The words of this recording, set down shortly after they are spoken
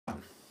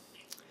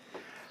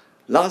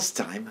Last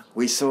time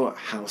we saw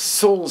how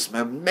Saul's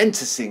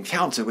momentous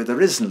encounter with the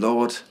risen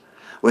Lord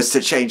was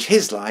to change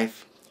his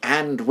life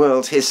and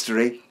world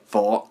history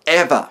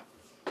forever.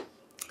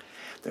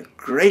 The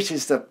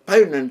greatest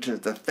opponent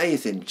of the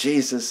faith in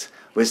Jesus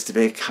was to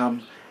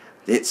become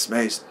its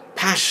most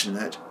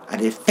passionate and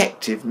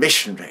effective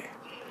missionary.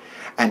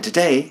 And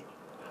today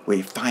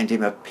we find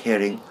him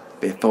appearing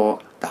before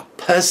the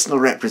personal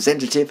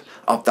representative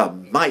of the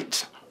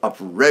might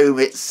of Rome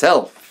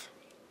itself.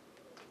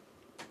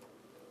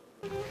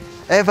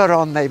 Ever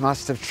on they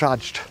must have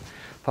trudged,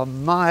 for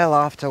mile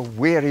after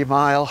weary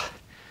mile,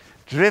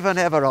 driven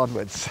ever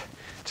onwards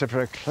to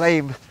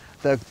proclaim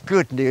the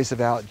good news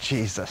about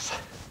Jesus.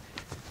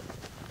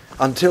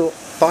 Until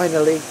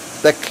finally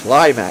the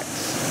climax,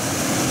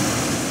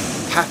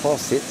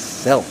 Paphos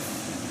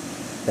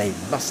itself. They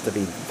must have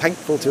been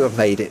thankful to have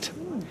made it.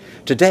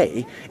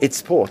 Today,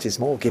 its port is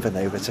more given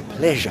over to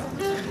pleasure,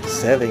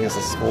 serving as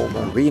a small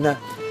marina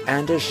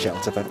and a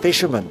shelter for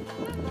fishermen.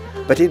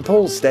 But in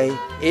Paul's day,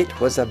 it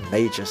was a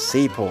major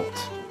seaport.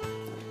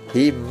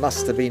 He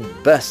must have been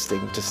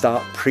bursting to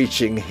start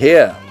preaching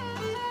here.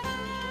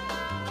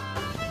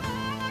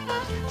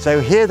 So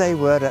here they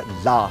were at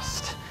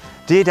last.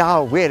 Did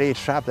our weary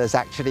travellers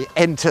actually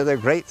enter the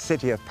great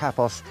city of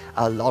Paphos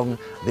along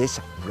this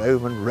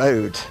Roman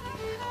road?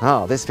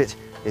 This bit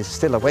is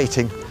still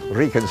awaiting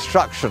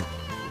reconstruction.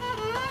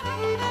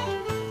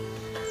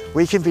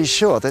 We can be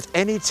sure that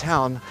any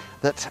town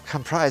that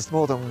comprised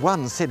more than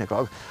one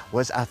synagogue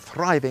was a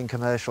thriving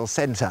commercial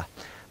centre.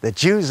 The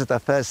Jews of the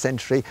first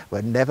century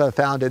were never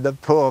found in the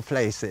poor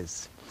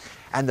places.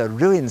 And the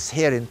ruins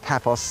here in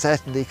Paphos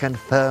certainly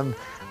confirm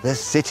the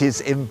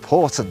city's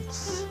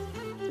importance.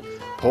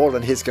 Paul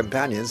and his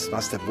companions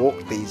must have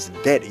walked these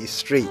very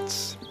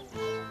streets.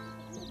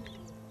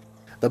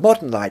 The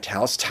modern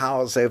lighthouse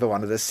towers over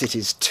one of the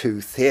city's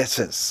two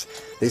theatres,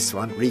 this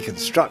one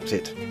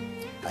reconstructed.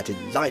 A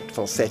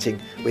delightful setting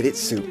with its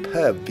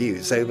superb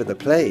views over the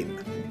plain.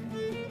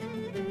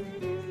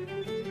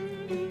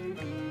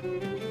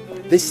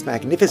 This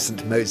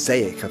magnificent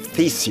mosaic of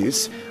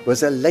Theseus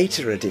was a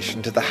later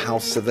addition to the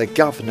house of the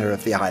governor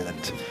of the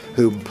island,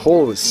 whom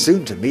Paul was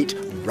soon to meet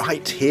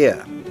right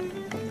here.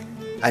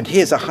 And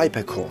here's a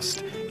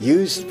hypocaust,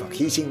 used for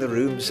heating the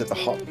rooms of the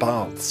hot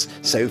baths,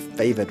 so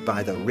favoured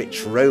by the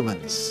rich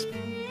Romans.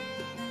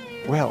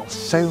 Well,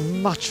 so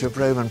much of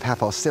Roman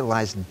Paphos still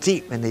lies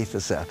deep beneath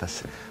the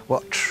surface.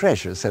 What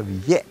treasures have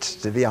yet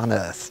to be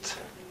unearthed?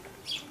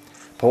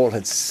 Paul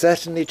had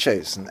certainly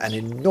chosen an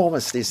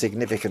enormously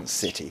significant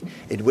city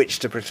in which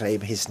to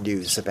proclaim his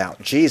news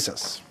about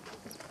Jesus.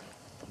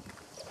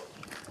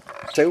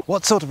 So,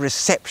 what sort of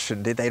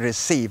reception did they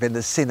receive in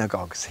the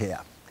synagogues here?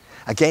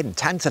 Again,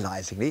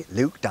 tantalisingly,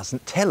 Luke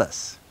doesn't tell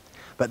us.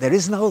 But there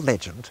is an old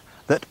legend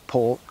that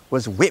Paul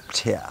was whipped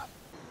here.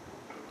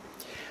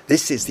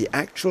 This is the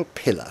actual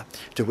pillar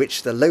to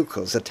which the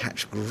locals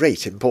attach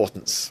great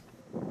importance.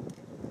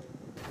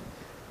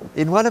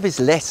 In one of his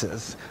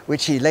letters,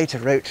 which he later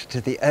wrote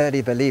to the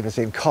early believers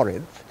in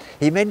Corinth,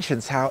 he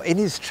mentions how in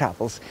his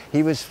travels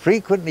he was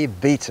frequently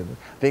beaten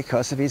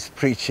because of his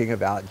preaching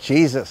about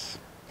Jesus.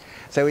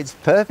 So it's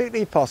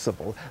perfectly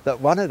possible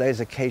that one of those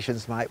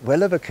occasions might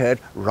well have occurred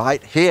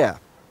right here.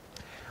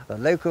 The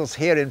locals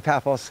here in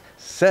Paphos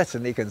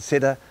certainly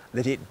consider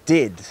that it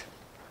did.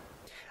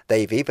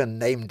 They've even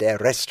named their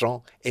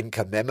restaurant in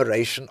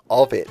commemoration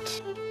of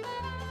it.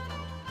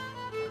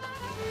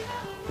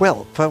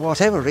 Well, for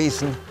whatever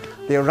reason,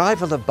 the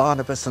arrival of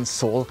Barnabas and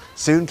Saul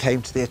soon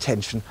came to the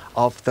attention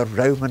of the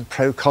Roman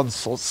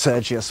proconsul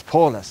Sergius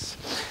Paulus,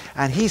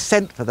 and he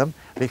sent for them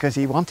because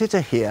he wanted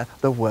to hear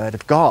the word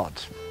of God.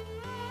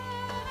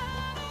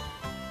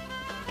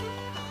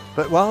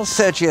 But while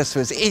Sergius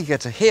was eager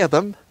to hear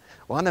them,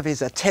 one of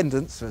his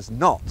attendants was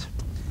not.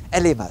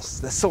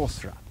 Elymas, the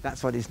sorcerer,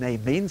 that's what his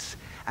name means,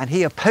 and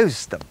he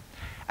opposed them,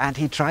 and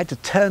he tried to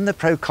turn the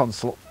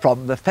proconsul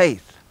from the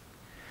faith.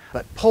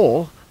 But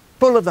Paul,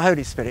 full of the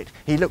Holy Spirit,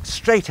 he looked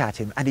straight at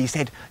him and he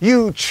said,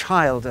 "You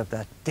child of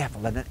the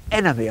devil and an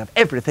enemy of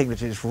everything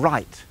that is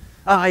right.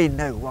 I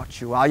know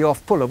what you are. You're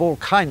full of all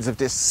kinds of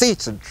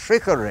deceit and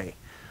trickery.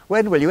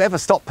 When will you ever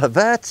stop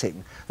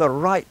perverting the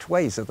right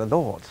ways of the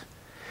Lord?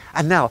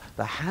 And now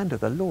the hand of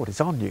the Lord is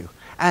on you,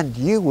 and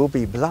you will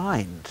be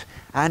blind.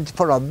 And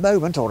for a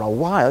moment or a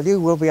while you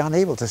will be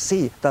unable to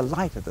see the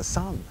light of the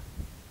sun."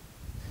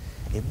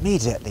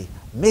 Immediately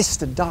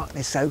mist and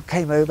darkness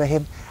came over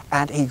him,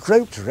 and he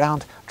groped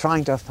around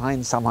trying to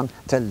find someone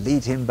to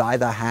lead him by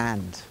the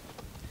hand.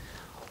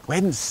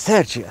 When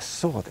Sergius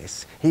saw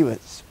this, he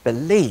was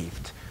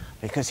believed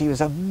because he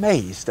was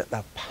amazed at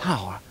the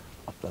power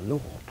of the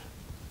Lord.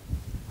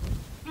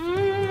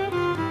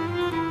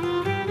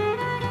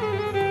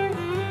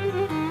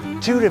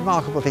 Two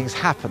remarkable things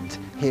happened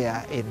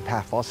here in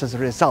Paphos as a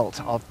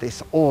result of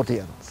this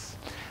audience.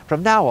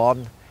 From now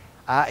on,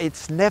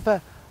 it's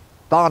never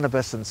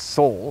Barnabas and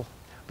Saul,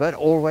 but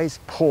always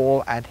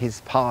Paul and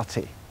his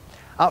party.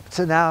 Up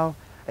to now,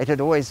 it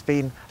had always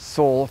been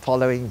Saul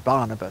following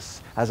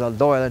Barnabas as a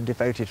loyal and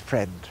devoted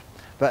friend.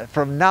 But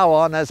from now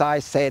on, as I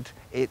said,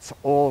 it's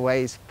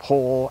always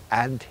Paul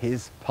and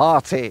his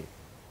party.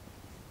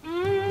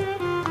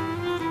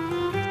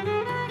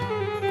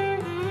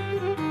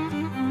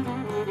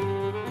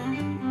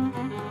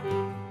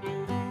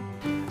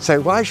 So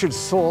why should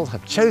Saul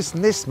have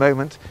chosen this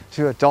moment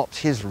to adopt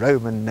his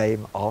Roman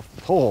name of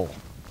Paul?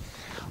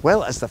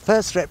 Well, as the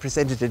first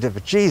representative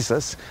of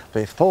Jesus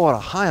before a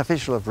high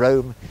official of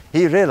Rome,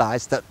 he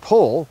realized that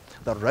Paul,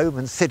 the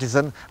Roman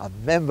citizen, a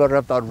member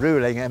of the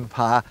ruling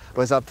empire,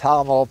 was a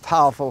far more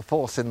powerful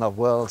force in the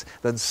world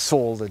than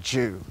Saul the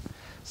Jew.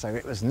 So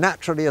it was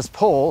naturally as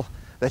Paul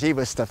that he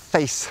was to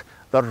face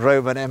the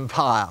Roman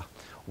Empire.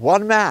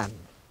 One man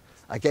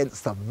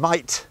against the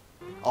might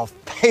of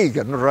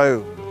pagan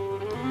Rome.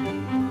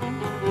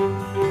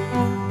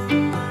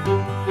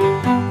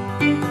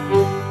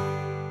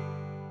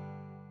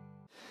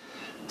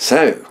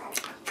 So,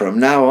 from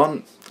now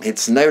on,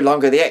 it's no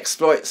longer the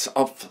exploits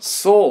of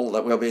Saul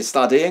that we'll be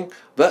studying,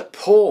 but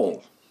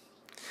Paul.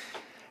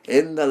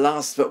 In the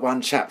last but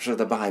one chapter of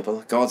the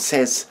Bible, God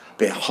says,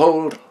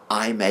 "Behold,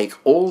 I make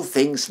all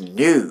things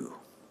new."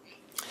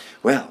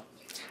 Well,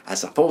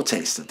 as a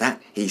foretaste of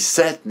that, he's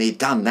certainly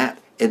done that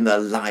in the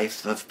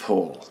life of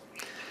Paul.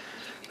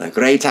 The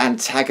great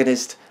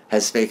antagonist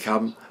has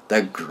become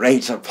the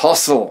great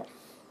apostle.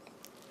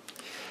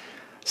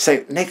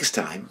 So next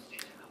time,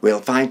 we'll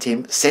find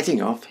him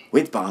setting off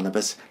with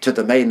Barnabas to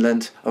the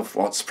mainland of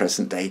what's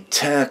present-day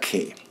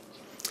Turkey.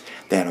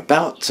 They're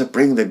about to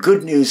bring the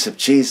good news of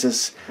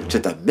Jesus to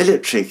the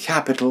military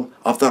capital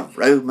of the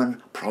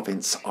Roman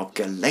province of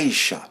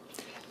Galatia,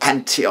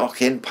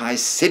 Antioch in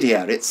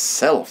Pisidia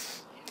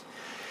itself.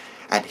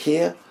 And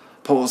here,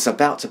 Paul's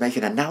about to make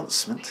an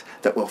announcement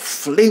that will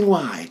fling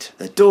wide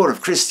the door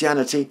of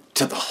Christianity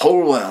to the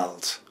whole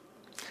world.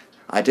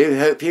 I do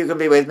hope you can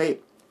be with me.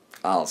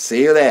 I'll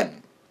see you then.